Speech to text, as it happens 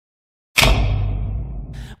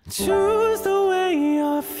Choose the way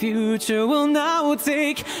our future will now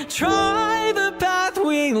take. Try the path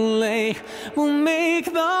we lay. We'll make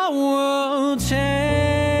the world change.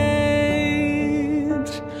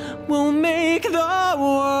 We'll make the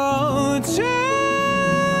world change.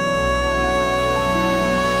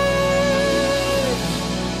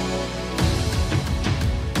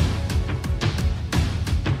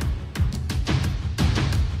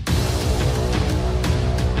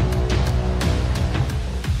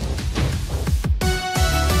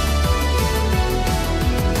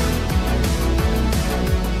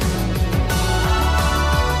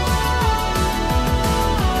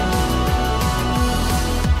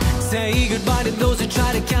 Say goodbye to those who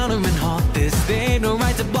try to counter and halt this. They ain't no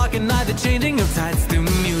right to block and the changing of tides through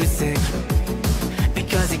music,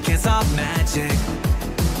 because you can't stop magic.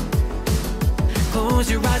 Close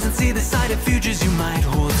your eyes and see the sight of futures you might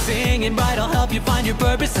hold. Singing bright, I'll help you find your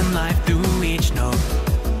purpose in life through each note.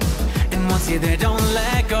 And once you're there, don't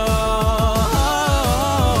let go.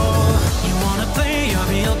 You wanna play a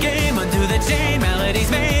real game, undo the chain. Melodies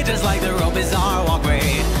made just like the rope is our walk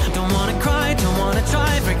rate. Don't wanna cry, don't wanna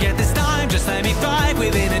try, forget this time. Just let me thrive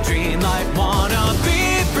within a dream life. Wanna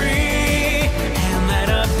be free and let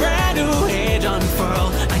a brand new age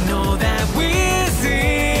unfurl. I know that we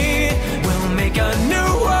see we'll make a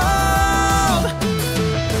new world.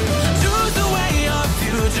 Choose the way our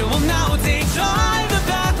future will now take. Try the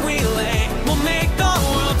path we lay. We'll make the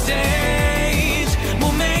world change.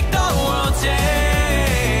 We'll make the world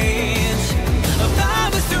change. A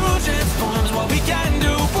path is to transforms what we can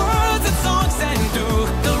do. Words and songs and through.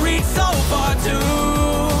 They'll reach so far too.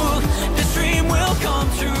 This dream will come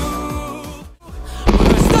true.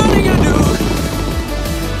 We're starting anew.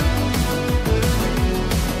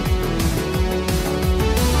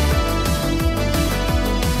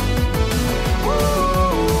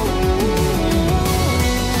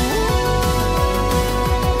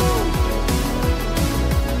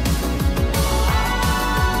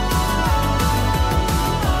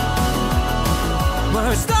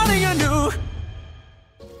 We're starting anew.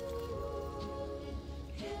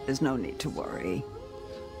 There's no need to worry.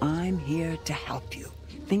 I'm here to help you.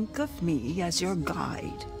 Think of me as your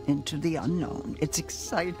guide into the unknown. It's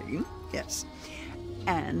exciting, yes,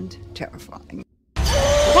 and terrifying.